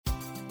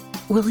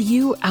Will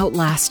you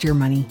outlast your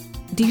money?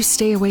 Do you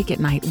stay awake at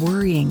night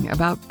worrying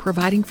about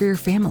providing for your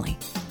family?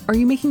 Are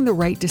you making the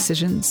right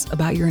decisions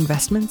about your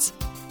investments?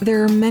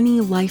 There are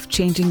many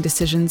life-changing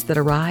decisions that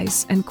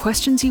arise and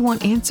questions you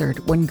want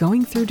answered when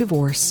going through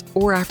divorce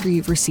or after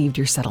you've received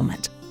your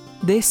settlement.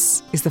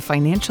 This is the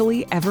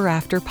Financially Ever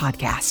After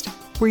podcast,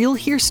 where you'll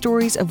hear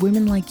stories of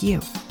women like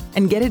you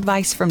and get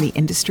advice from the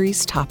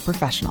industry's top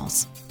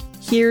professionals.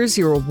 Here's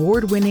your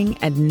award-winning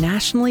and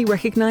nationally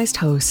recognized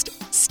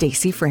host,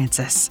 Stacey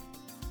Francis.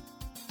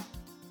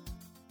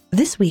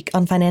 This week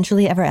on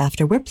Financially Ever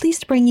After, we're pleased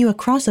to bring you a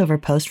crossover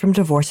post from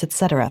Divorce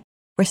Etc.,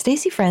 where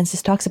Stacey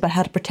Francis talks about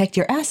how to protect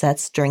your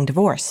assets during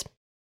divorce.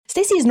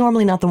 Stacey is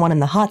normally not the one in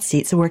the hot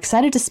seat, so we're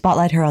excited to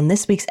spotlight her on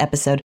this week's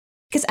episode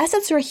because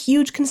assets are a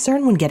huge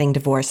concern when getting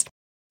divorced,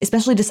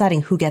 especially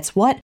deciding who gets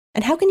what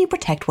and how can you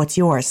protect what's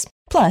yours.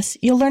 Plus,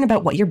 you'll learn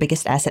about what your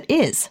biggest asset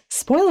is.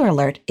 Spoiler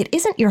alert, it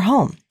isn't your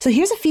home. So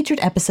here's a featured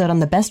episode on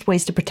the best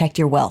ways to protect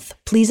your wealth.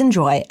 Please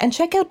enjoy and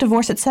check out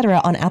Divorce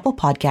Etc. on Apple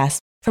Podcasts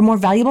for more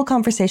valuable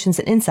conversations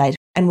and insight,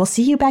 and we'll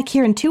see you back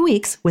here in 2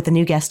 weeks with a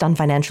new guest on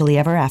Financially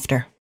Ever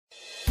After.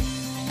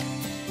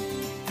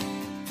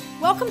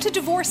 Welcome to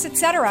Divorce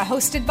Etc.,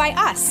 hosted by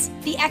us,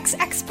 the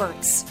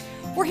ex-experts.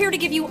 We're here to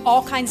give you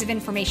all kinds of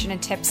information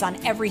and tips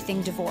on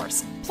everything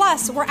divorce.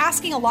 Plus, we're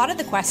asking a lot of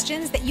the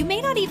questions that you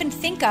may not even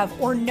think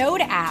of or know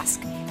to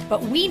ask,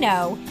 but we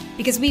know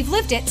because we've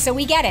lived it, so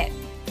we get it.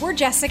 We're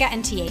Jessica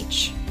and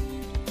TH.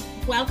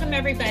 Welcome,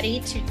 everybody,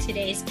 to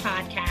today's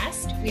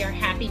podcast. We are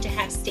happy to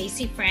have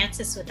Stacey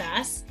Francis with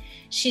us.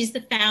 She's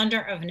the founder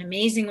of an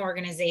amazing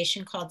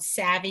organization called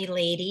Savvy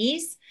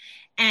Ladies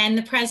and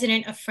the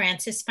president of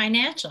Francis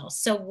Financial.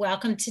 So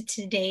welcome to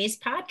today's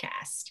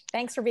podcast.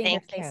 Thanks for being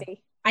here,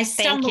 Stacey. I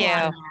stumbled on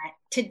that,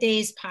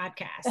 today's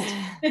podcast.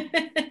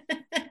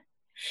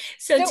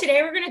 So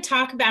today we're going to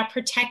talk about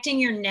protecting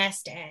your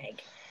nest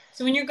egg.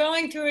 So when you're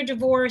going through a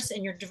divorce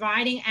and you're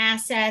dividing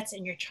assets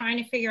and you're trying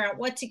to figure out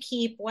what to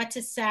keep, what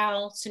to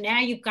sell. So now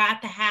you've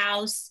got the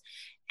house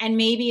and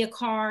maybe a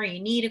car,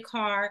 you need a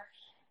car.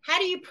 How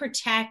do you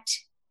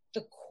protect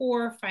the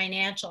core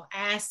financial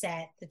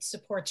asset that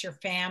supports your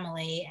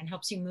family and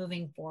helps you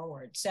moving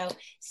forward? So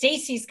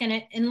Stacey's going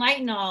to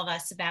enlighten all of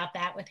us about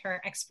that with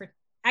her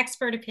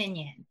expert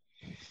opinion.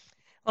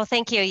 Well,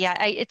 thank you.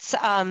 Yeah, it's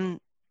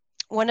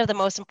one of the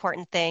most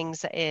important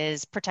things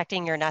is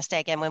protecting your nest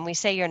egg. And when we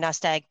say your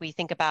nest egg, we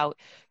think about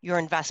your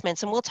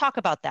investments, and we'll talk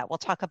about that. We'll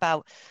talk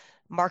about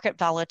market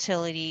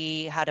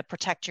volatility, how to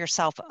protect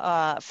yourself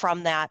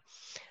from that.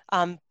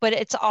 But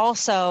it's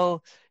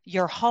also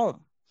your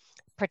home,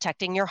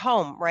 protecting your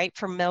home, right?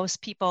 For most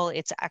people,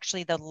 it's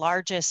actually the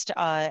largest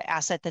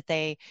asset that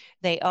they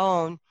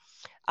own.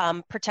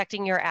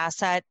 Protecting your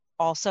asset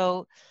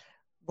also,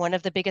 one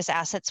of the biggest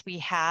assets we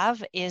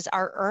have is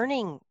our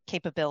earning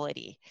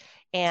capability.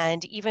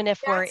 And even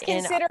if we're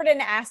considered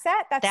an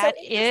asset, that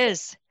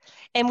is,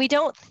 and we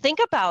don't think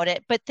about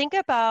it, but think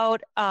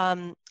about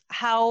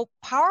how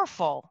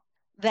powerful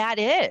that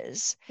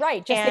is.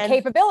 Right. Just the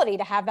capability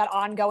to have that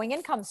ongoing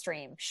income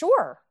stream.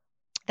 Sure.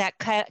 That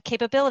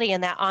capability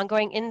and that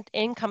ongoing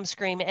income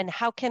stream, and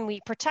how can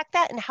we protect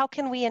that and how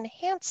can we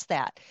enhance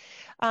that?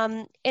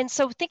 And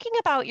so thinking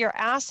about your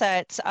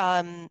assets,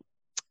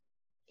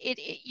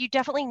 you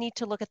definitely need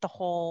to look at the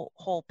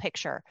whole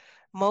picture.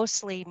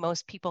 Most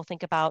people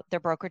think about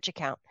their brokerage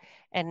account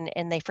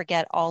and they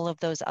forget all of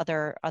those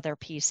other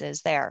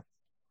pieces there.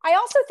 I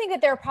also think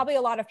that there are probably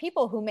a lot of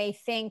people who may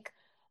think,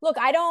 look,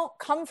 I don't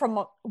come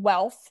from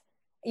wealth.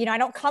 I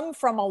don't come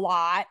from a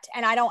lot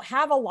and I don't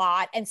have a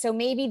lot. And so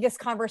maybe this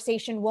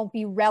conversation won't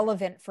be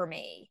relevant for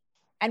me.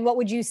 And what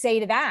would you say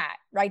to that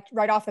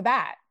right off the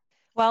bat?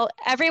 Well,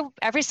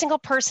 every single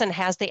person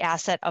has the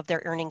asset of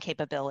their earning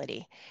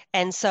capability.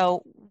 And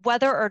so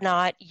whether or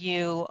not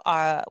you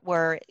are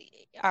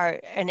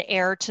an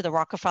heir to the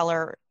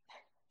Rockefeller,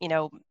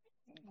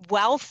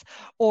 wealth,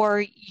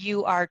 or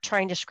you are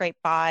trying to scrape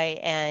by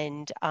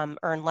and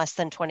earn less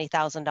than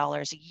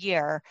 $20,000 a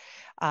year,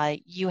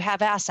 you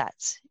have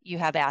assets. You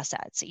have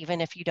assets,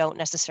 even if you don't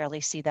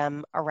necessarily see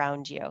them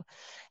around you.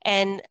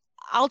 And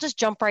I'll just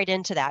jump right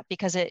into that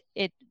because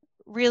it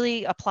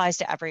really applies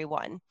to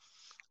everyone.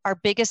 Our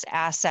biggest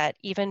asset,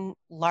 even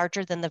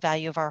larger than the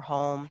value of our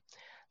home,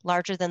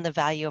 larger than the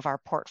value of our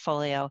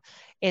portfolio,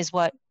 is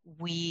what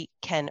we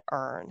can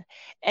earn.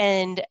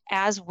 And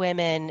as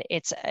women,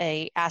 it's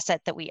an asset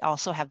that we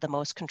also have the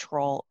most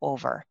control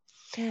over.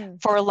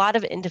 For a lot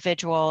of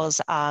individuals,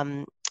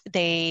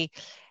 they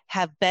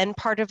have been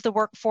part of the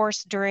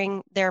workforce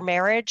during their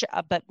marriage,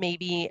 but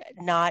maybe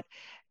not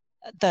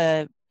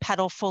the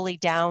pedal fully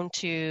down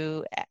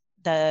to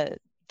the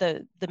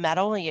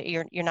metal.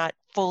 You're not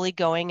fully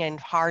going and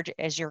hard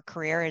as your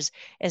career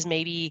as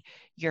maybe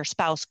your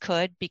spouse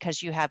could,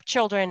 because you have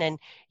children and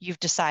you've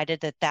decided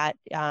that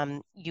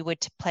you would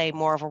play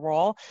more of a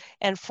role.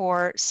 And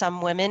for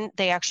some women,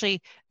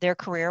 their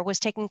career was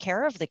taking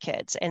care of the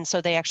kids. And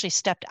so they actually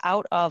stepped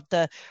out of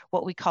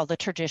what we call the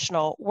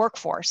traditional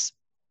workforce.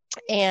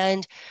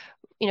 And,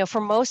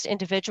 for most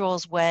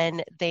individuals,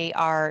 when they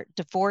are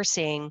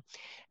divorcing,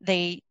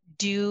 they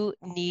do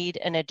need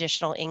an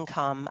additional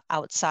income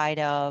outside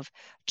of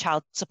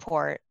child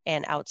support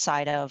and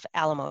outside of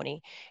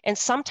alimony. And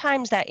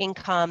sometimes that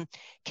income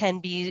can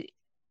be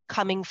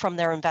coming from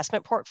their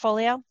investment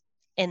portfolio,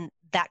 and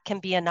that can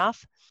be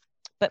enough.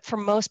 But for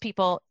most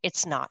people,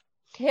 it's not.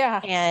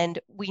 Yeah. And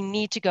we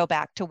need to go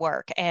back to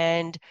work.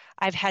 And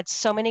I've had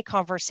so many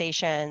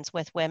conversations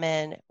with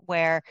women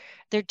where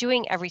they're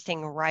doing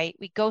everything right.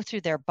 We go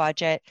through their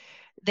budget.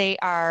 They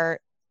are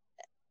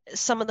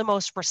some of the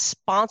most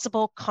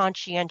responsible,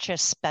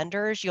 conscientious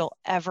spenders you'll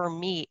ever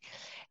meet.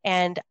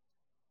 And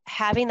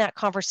having that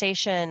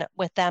conversation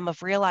with them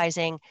of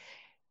realizing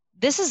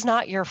this is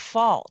not your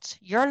fault.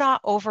 You're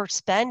not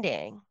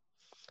overspending.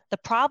 The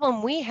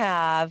problem we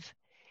have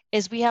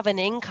is we have an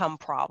income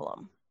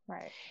problem.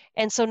 Right.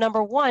 And so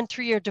number one,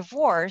 through your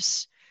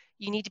divorce,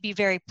 you need to be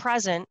very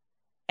present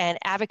and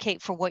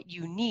advocate for what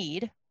you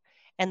need.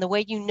 And the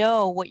way you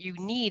know what you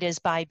need is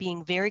by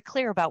being very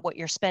clear about what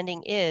your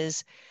spending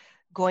is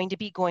going to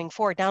be going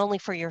forward, not only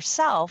for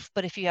yourself,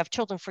 but if you have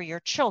children, for your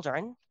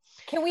children.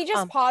 Can we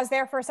just pause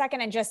there for a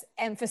second and just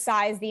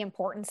emphasize the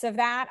importance of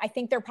that? I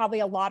think there are probably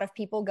a lot of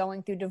people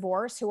going through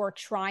divorce who are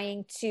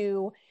trying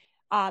to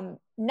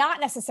not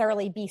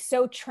necessarily be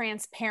so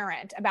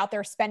transparent about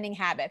their spending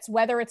habits,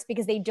 whether it's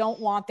because they don't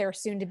want their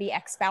soon to be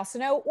ex-spouse to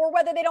know, or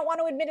whether they don't want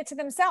to admit it to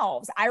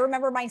themselves. I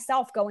remember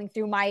myself going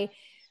through my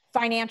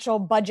financial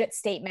budget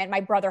statement. My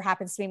brother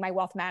happens to be my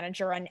wealth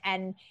manager,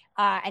 and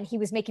he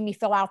was making me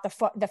fill out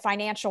the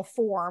financial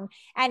form,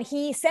 and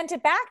he sent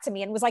it back to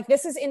me and was like,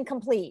 "This is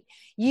incomplete.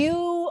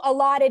 You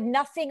allotted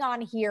nothing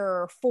on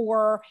here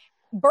for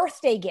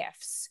birthday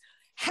gifts,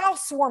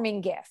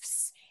 housewarming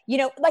gifts,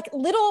 like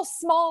little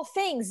small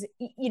things,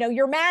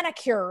 your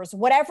manicures,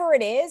 whatever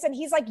it is." And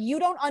he's like, "You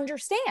don't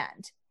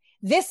understand.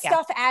 This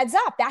stuff adds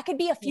up. That could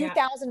be a few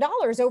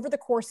 $1,000s over the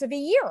course of a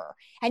year.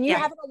 And you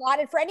haven't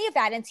allotted for any of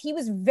that." And he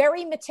was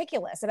very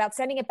meticulous about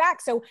sending it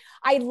back. So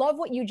I love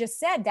what you just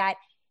said, that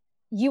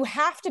you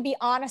have to be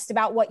honest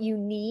about what you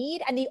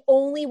need. And the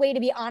only way to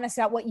be honest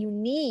about what you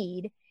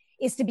need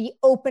is to be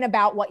open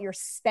about what you're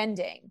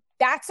spending.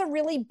 That's a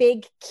really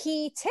big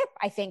key tip,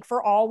 I think,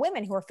 for all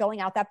women who are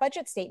filling out that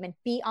budget statement.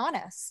 Be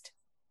honest.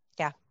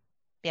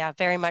 Yeah,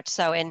 very much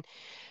so. And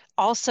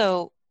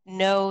also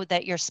know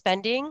that your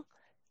spending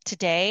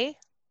today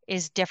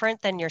is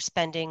different than your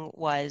spending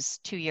was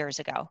 2 years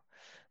ago,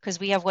 because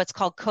we have what's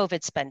called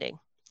COVID spending.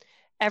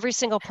 Every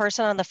single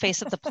person on the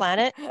face of the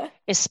planet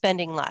is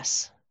spending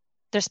less.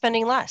 They're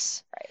spending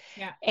less. Right.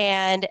 Yeah.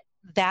 And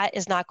that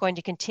is not going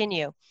to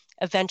continue.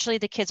 Eventually,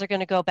 the kids are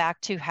going to go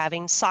back to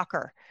having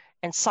soccer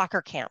and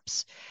soccer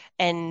camps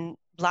and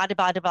blah,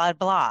 blah, blah, blah,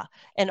 blah,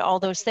 and all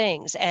those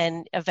things.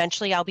 And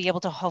eventually I'll be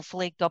able to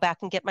hopefully go back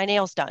and get my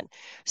nails done.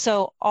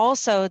 So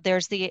also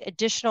there's the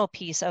additional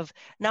piece of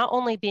not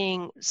only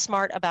being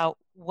smart about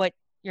what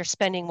your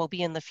spending will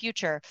be in the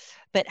future,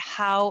 but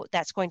how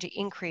that's going to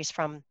increase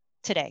from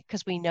today,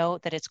 because we know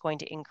that it's going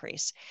to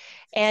increase.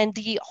 And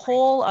the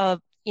whole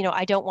of,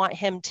 I don't want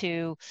him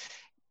to,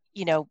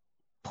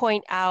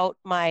 point out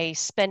my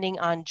spending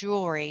on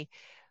jewelry.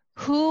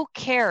 Who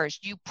cares?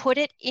 You put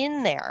it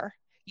in there.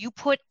 You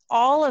put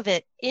all of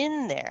it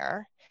in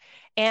there,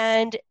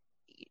 and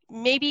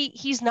maybe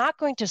he's not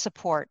going to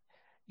support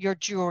your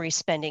jewelry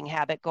spending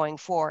habit going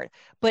forward,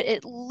 but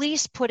at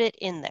least put it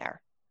in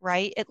there,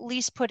 right? At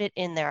least put it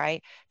in there.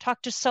 I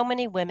talk to so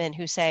many women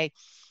who say,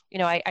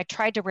 I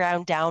tried to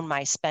round down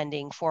my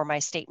spending for my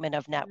statement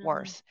of net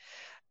worth,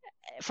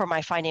 for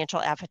my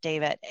financial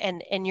affidavit,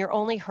 and you're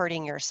only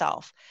hurting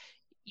yourself.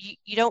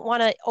 You don't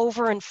want to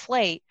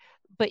overinflate,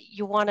 but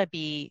you want to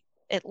be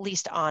at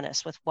least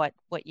honest with what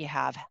you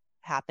have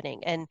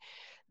happening. And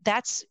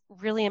that's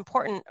really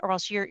important, or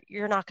else you're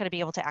not going to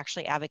be able to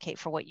actually advocate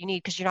for what you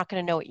need, because you're not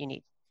going to know what you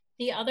need.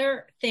 The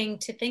other thing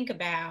to think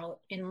about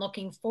in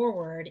looking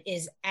forward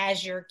is,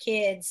 as your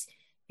kids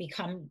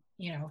become,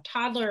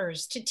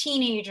 toddlers to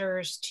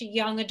teenagers to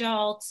young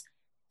adults,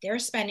 their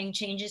spending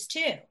changes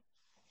too.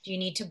 Do you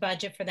need to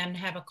budget for them to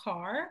have a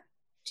car?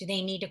 Do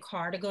they need a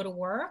car to go to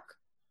work?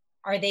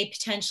 Are they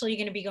potentially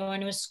going to be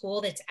going to a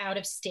school that's out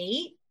of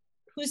state?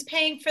 Who's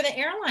paying for the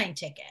airline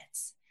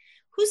tickets?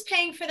 Who's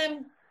paying for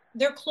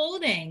their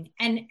clothing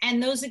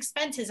and those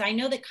expenses? I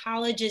know that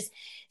college is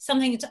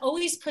something that's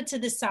always put to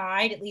the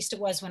side. At least it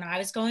was when I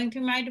was going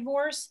through my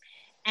divorce.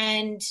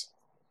 And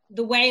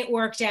the way it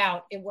worked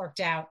out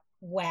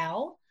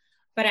well.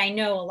 But I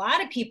know a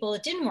lot of people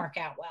it didn't work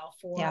out well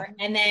for. Yeah.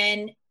 And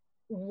then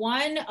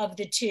one of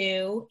the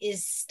two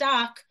is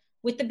stuck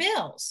with the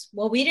bills.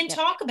 Well, we didn't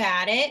talk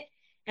about it.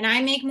 And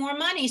I make more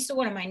money. So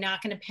what, am I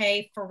not going to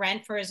pay for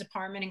rent for his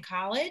apartment in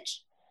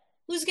college?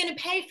 Who's going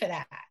to pay for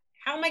that?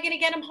 How am I going to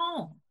get him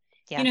home?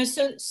 Yeah.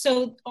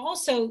 So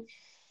also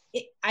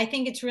I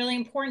think it's really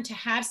important to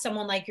have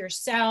someone like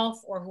yourself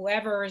or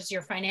whoever is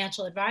your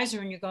financial advisor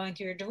when you're going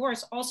through your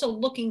divorce, also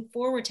looking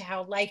forward to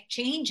how life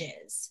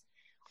changes.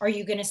 Are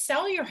you going to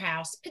sell your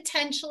house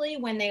potentially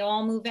when they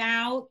all move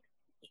out?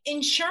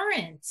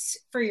 Insurance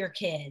for your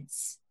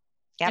kids.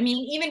 Yep. I mean,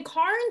 even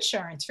car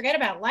insurance, forget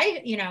about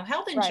life,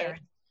 health insurance. Right.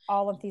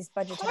 all of these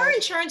Car budgetary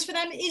insurance for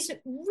them is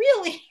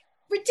really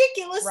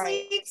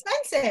ridiculously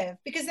expensive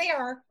because they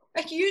are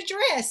a huge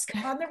risk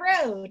on the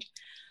road.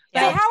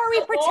 But But how are we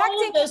all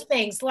protecting of those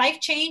things? Life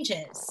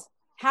changes.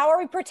 How are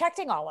we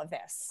protecting all of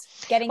this?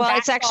 Getting Well, back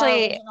it's to our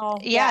actually, original,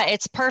 yeah,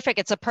 it's perfect.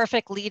 It's a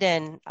perfect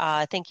lead-in.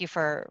 Thank you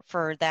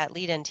for that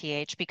lead-in,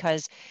 TH,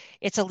 because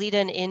it's a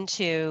lead-in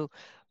into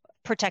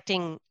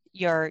protecting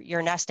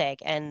your nest egg,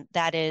 and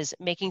that is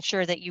making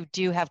sure that you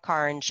do have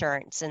car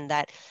insurance, and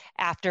that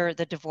after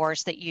the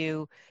divorce that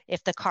you,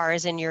 if the car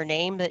is in your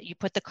name, that you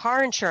put the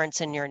car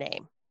insurance in your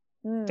name.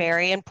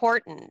 Very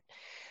important.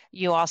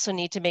 You also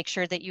need to make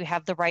sure that you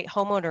have the right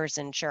homeowners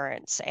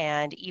insurance.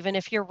 And even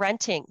if you're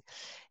renting,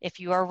 if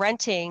you are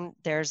renting,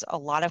 there's a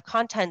lot of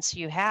contents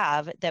you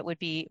have that would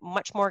be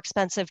much more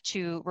expensive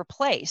to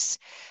replace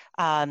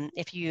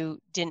if you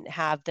didn't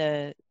have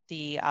the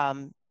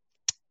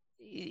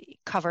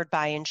covered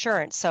by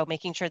insurance. So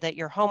making sure that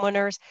your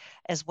homeowners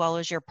as well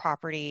as your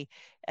property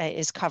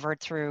is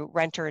covered through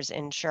renter's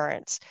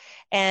insurance.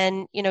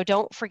 And,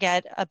 don't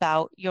forget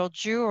about your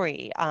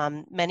jewelry.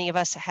 Many of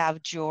us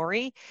have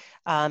jewelry.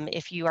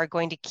 If you are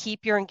going to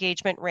keep your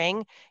engagement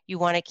ring, you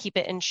want to keep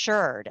it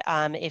insured.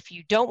 If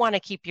you don't want to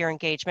keep your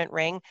engagement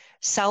ring,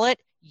 sell it,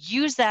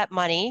 use that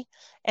money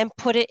and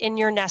put it in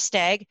your nest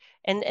egg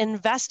and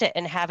invest it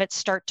and have it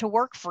start to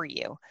work for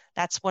you.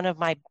 That's one of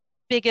my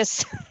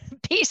biggest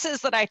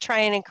pieces that I try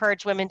and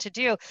encourage women to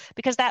do,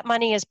 because that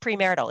money is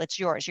premarital. It's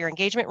yours. Your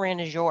engagement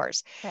ring is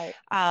yours. Right.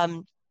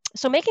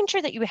 So making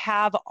sure that you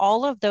have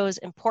all of those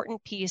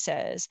important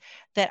pieces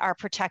that are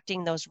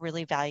protecting those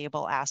really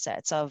valuable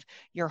assets of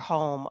your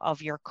home,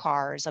 of your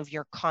cars, of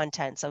your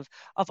contents, of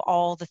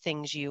all the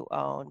things you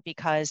own,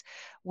 because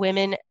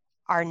women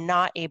are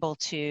not able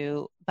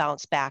to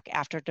bounce back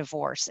after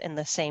divorce in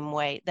the same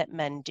way that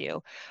men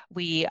do.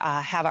 We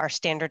have our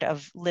standard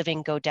of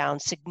living go down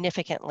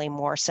significantly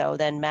more so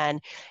than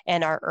men,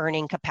 and our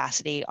earning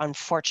capacity,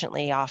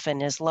 unfortunately,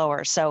 often is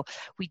lower. So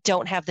we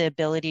don't have the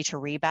ability to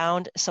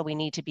rebound. So we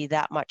need to be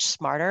that much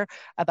smarter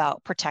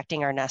about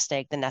protecting our nest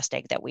egg, the nest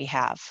egg that we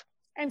have.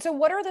 And so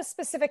what are the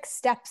specific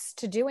steps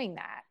to doing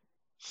that?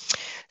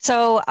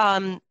 So,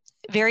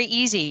 very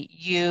easy.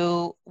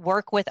 You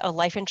work with a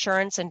life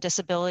insurance and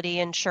disability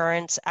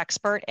insurance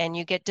expert, and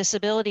you get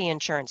disability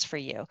insurance for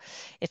you.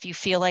 If you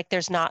feel like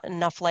there's not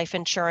enough life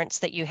insurance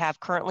that you have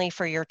currently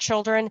for your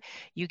children,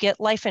 you get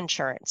life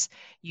insurance.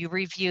 You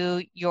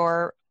review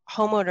your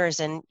homeowners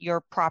and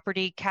your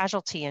property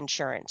casualty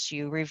insurance.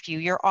 You review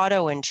your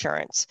auto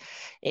insurance.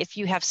 If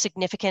you have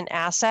significant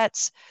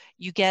assets,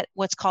 you get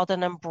what's called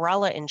an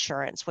umbrella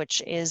insurance,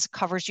 which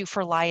covers you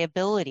for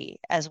liability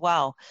as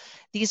well.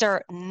 These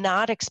are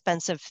not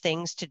expensive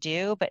things to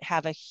do, but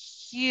have a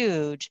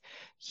huge,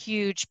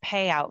 huge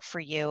payout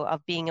for you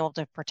of being able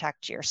to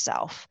protect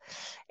yourself.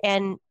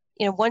 And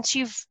once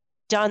you've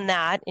done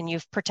that and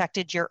you've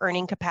protected your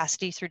earning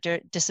capacity through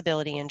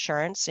disability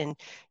insurance in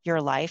your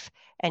life,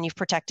 and you've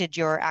protected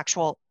your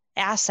actual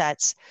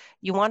assets,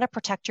 you want to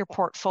protect your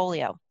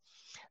portfolio.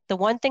 The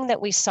one thing that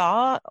we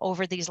saw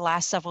over these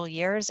last several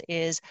years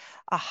is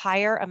a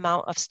higher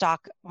amount of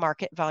stock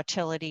market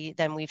volatility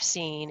than we've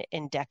seen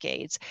in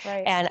decades.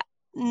 Right. And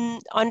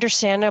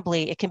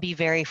understandably, it can be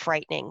very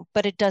frightening,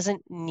 but it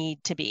doesn't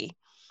need to be.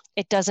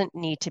 It doesn't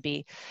need to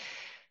be.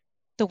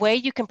 The way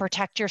you can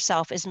protect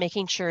yourself is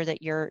making sure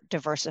that you're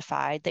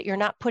diversified, that you're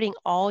not putting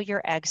all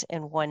your eggs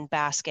in one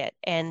basket.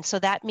 And so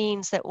that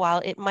means that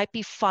while it might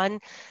be fun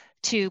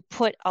to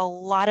put a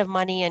lot of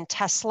money in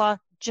Tesla,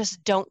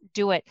 just don't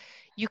do it.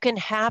 You can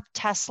have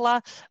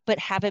Tesla, but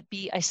have it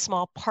be a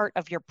small part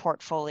of your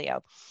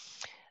portfolio.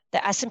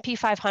 The S&P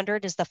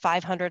 500 is the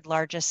 500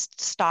 largest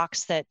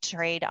stocks that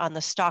trade on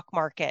the stock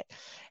market.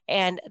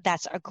 And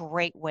that's a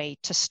great way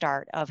to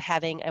start, of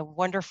having a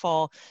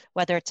wonderful,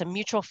 whether it's a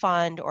mutual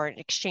fund or an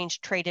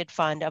exchange traded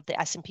fund of the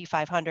S&P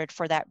 500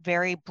 for that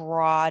very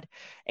broad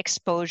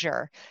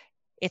exposure.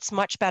 It's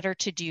much better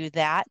to do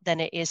that than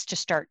it is to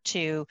start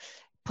to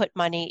put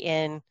money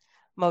in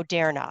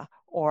Moderna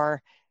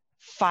or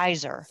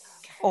Pfizer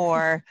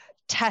or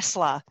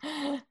Tesla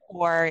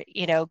or,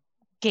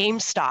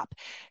 GameStop.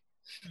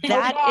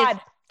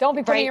 Don't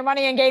be putting your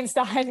money in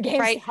GameStop.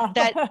 Right.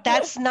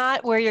 That's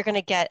not where you're going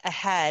to get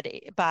ahead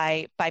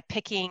by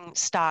picking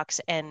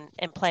stocks and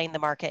playing the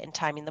market and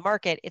timing the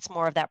market. It's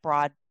more of that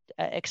broad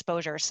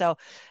exposure. So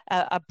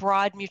a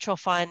broad mutual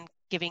fund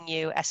giving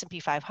you S&P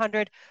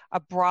 500, a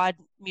broad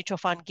mutual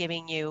fund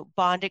giving you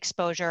bond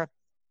exposure,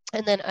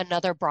 and then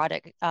another broad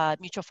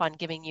mutual fund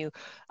giving you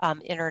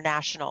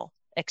international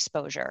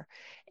exposure.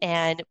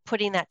 And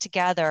putting that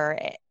together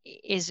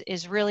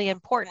is really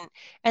important.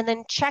 And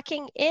then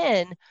checking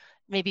in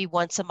maybe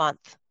once a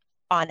month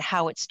on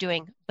how it's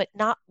doing, but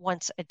not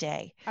once a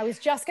day. I was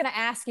just going to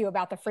ask you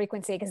about the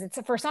frequency, because it's,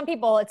 for some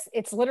people,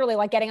 it's literally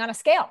like getting on a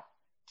scale.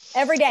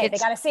 Every day they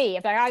got to see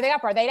if are they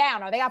up, are they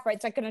down, are they up?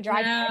 It's like going to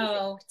drive you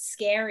crazy. It's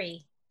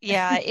scary.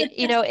 Yeah,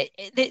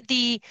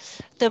 the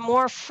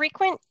more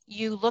frequent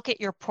you look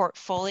at your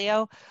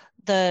portfolio,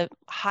 the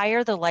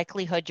higher the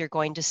likelihood you're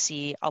going to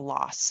see a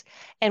loss.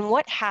 And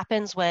what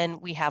happens when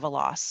we have a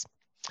loss?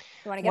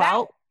 You want to get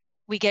out.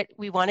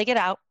 We want to get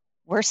out.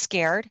 We're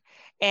scared,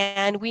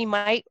 and we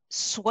might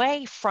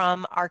sway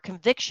from our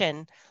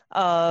conviction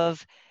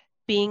of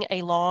being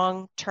a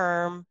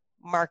long-term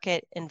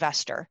market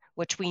investor,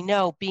 which we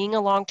know being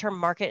a long-term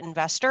market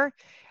investor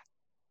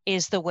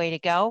is the way to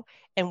go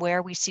and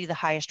where we see the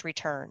highest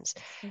returns.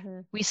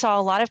 We saw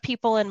a lot of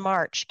people in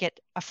March get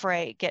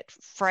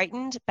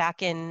frightened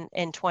back in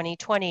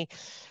 2020,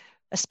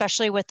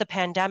 especially with the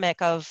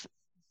pandemic of,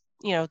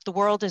 the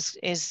world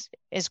is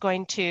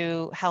going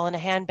to hell in a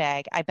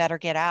handbag. I better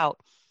get out.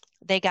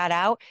 They got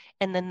out,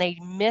 and then they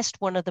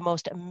missed one of the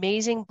most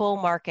amazing bull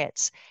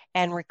markets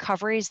and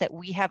recoveries that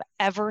we have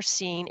ever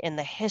seen in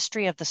the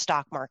history of the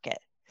stock market.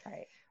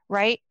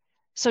 Right?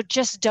 So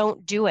just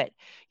don't do it.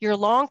 Your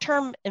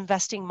long-term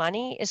investing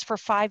money is for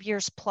 5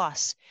 years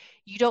plus.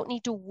 You don't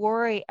need to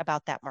worry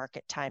about that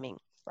market timing.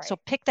 So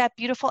pick that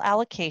beautiful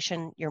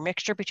allocation, your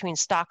mixture between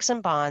stocks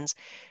and bonds,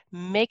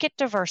 make it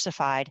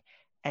diversified,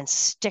 and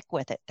stick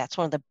with it. That's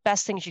one of the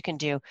best things you can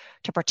do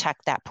to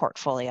protect that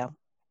portfolio.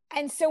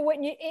 And so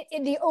when you,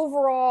 in the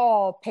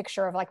overall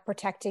picture of like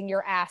protecting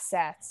your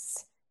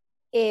assets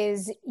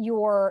is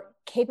your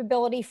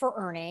capability for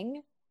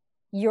earning,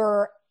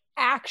 your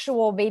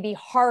actual maybe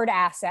hard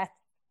asset,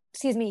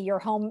 your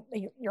home,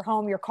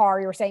 your car,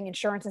 you were saying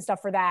insurance and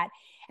stuff for that.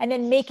 And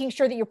then making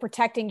sure that you're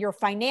protecting your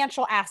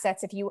financial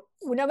assets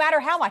no matter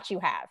how much you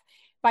have,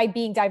 by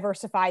being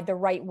diversified the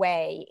right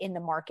way in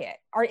the market.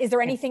 Is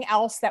there anything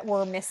else that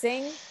we're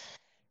missing?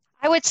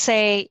 I would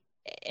say,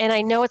 and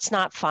I know it's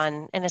not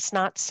fun and it's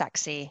not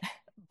sexy,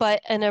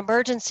 but an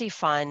emergency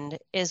fund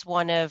is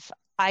one of,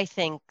 I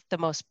think, the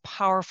most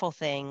powerful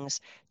things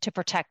to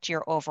protect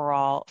your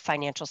overall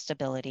financial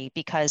stability,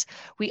 because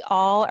we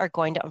all are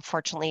going to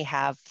unfortunately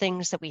have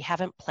things that we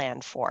haven't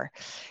planned for.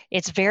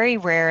 It's very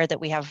rare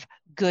that we have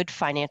good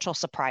financial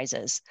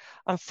surprises.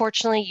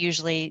 Unfortunately,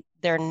 usually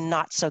they're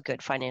not so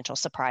good financial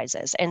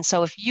surprises. And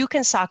so if you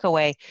can sock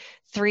away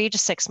 3 to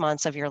 6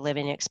 months of your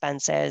living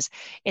expenses,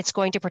 it's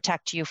going to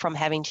protect you from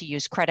having to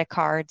use credit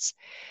cards,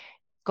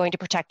 going to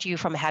protect you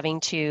from having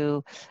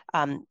to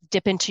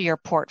dip into your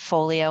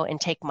portfolio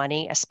and take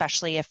money,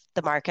 especially if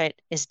the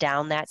market is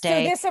down that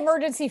day. So this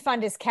emergency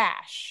fund is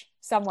cash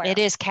somewhere. It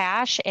is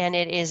cash, and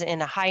it is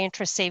in a high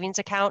interest savings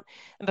account.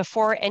 And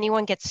before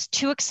anyone gets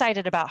too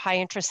excited about high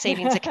interest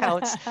savings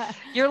accounts,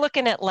 you're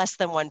looking at less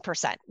than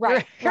 1%.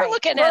 Right. You're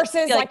looking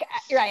versus like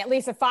at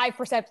least a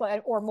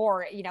 5% or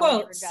more, when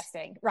you're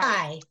investing.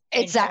 Right.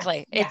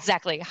 Exactly.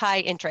 High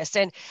interest.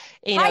 And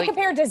high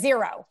compared to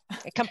zero.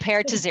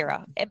 Compared to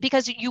zero,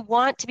 because you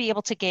want to be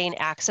able to gain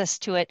access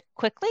to it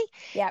quickly.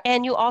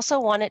 And you also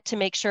want it to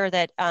make sure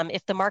that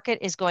if the market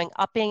is going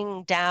up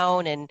and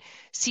down and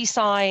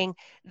seesawing,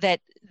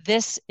 that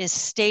this is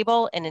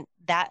stable and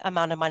that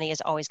amount of money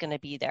is always going to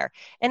be there.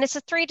 And it's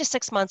a 3 to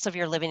 6 months of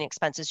your living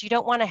expenses. You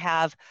don't want to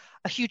have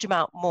a huge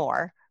amount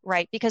more,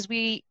 right? Because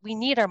we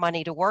need our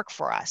money to work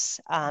for us.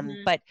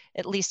 But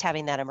at least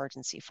having that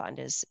emergency fund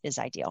is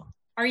ideal.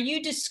 Are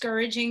you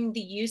discouraging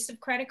the use of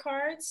credit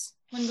cards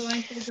when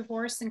going through a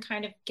divorce and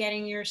kind of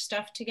getting your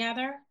stuff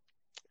together?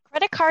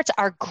 Credit cards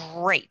are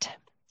great,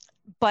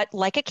 but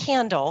like a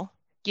candle,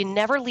 you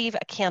never leave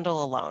a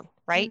candle alone,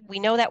 right? We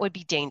know that would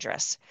be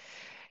dangerous.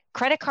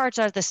 Credit cards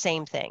are the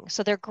same thing.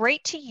 So they're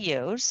great to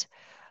use,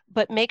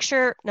 but make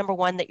sure, number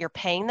one, that you're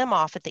paying them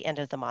off at the end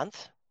of the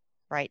month,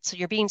 right? So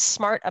you're being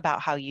smart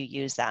about how you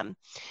use them,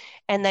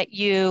 and that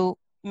you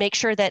make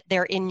sure that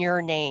they're in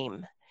your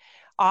name.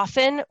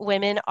 Often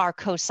women are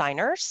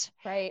co-signers,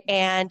 right?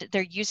 And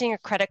they're using a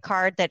credit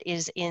card that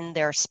is in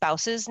their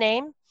spouse's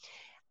name.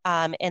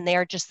 And they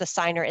are just the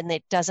signer, and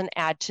it doesn't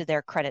add to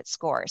their credit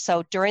score.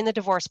 So during the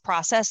divorce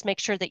process, make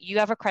sure that you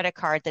have a credit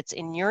card that's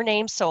in your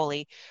name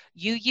solely.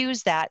 You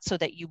use that so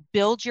that you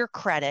build your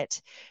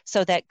credit,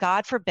 so that,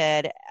 God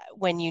forbid,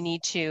 when you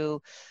need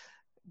to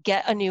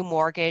get a new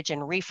mortgage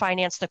and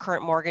refinance the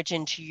current mortgage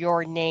into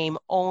your name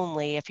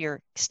only, if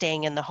you're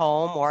staying in the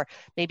home, or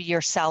maybe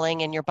you're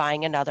selling and you're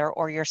buying another,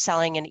 or you're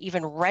selling and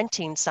even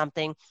renting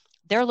something,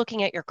 they're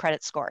looking at your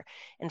credit score.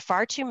 And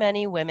far too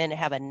many women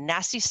have a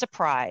nasty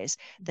surprise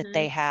that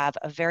they have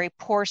a very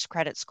poor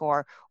credit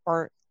score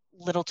or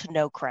little to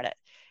no credit.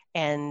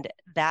 And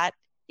that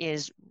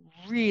is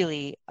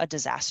really a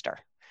disaster.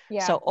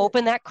 So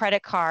open that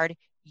credit card,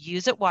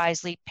 use it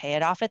wisely, pay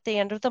it off at the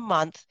end of the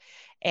month,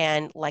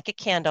 and like a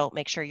candle,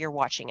 make sure you're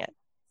watching it.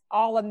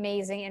 All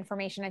amazing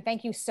information. And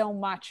thank you so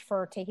much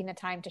for taking the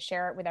time to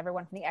share it with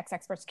everyone from the X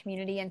Experts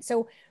community. And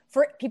so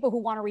for people who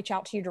want to reach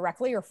out to you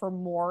directly or for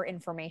more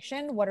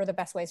information, what are the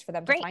best ways for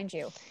them to find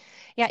you?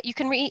 Yeah, you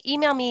can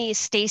email me,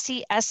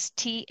 Stacy,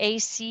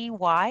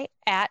 STACY,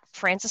 at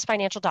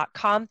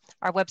francisfinancial.com,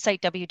 our website,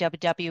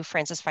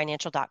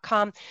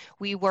 www.francisfinancial.com.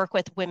 We work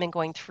with women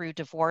going through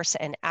divorce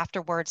and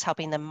afterwards,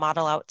 helping them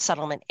model out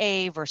settlement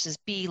A versus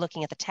B,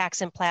 looking at the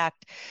tax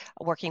impact,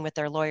 working with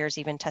their lawyers,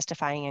 even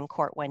testifying in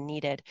court when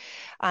needed.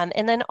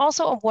 And then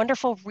also a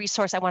wonderful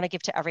resource I want to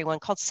give to everyone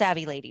called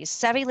Savvy Ladies.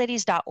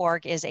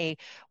 SavvyLadies.org is a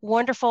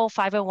wonderful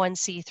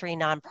 501c3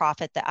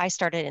 nonprofit that I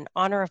started in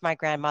honor of my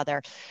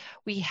grandmother.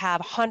 We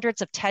have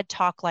hundreds of TED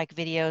Talk-like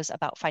videos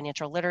about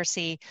financial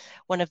literacy,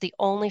 one of the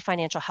only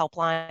financial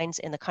helplines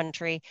in the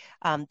country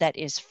that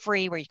is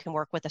free, where you can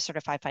work with a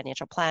certified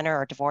financial planner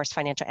or divorced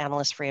financial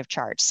analyst free of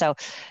charge. So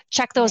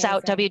check those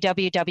out,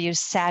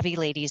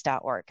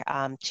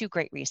 www.savvyladies.org. Two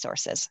great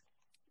resources.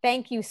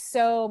 Thank you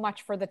so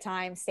much for the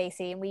time,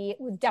 Stacey. And we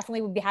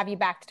definitely would have you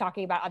back to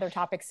talking about other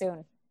topics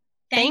soon.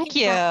 Thank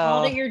you for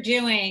all that you're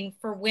doing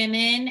for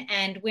women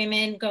and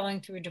women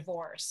going through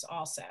divorce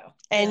also.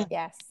 And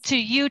yes, to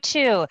you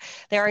too.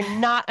 There are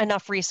not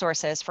enough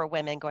resources for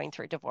women going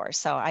through divorce.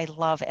 So I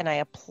love and I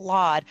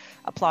applaud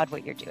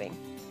what you're doing.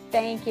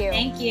 Thank you.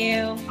 Thank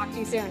you. Talk to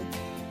you soon.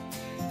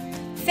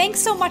 Thanks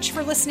so much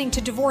for listening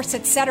to Divorce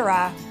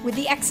Etc. with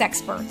the X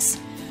Experts.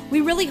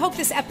 We really hope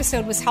this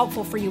episode was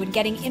helpful for you in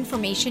getting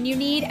information you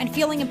need and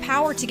feeling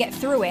empowered to get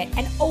through it.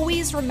 And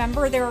always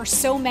remember, there are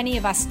so many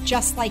of us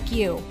just like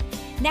you.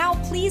 Now,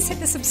 please hit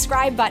the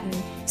subscribe button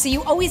so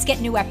you always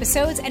get new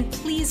episodes, and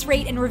please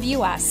rate and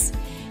review us.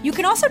 You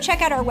can also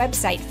check out our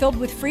website filled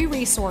with free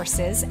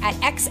resources at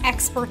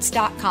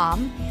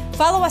xexperts.com.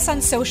 Follow us on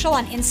social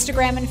on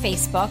Instagram and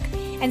Facebook,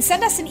 and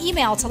send us an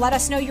email to let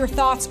us know your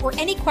thoughts or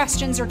any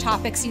questions or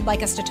topics you'd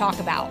like us to talk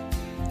about.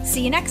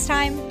 See you next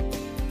time.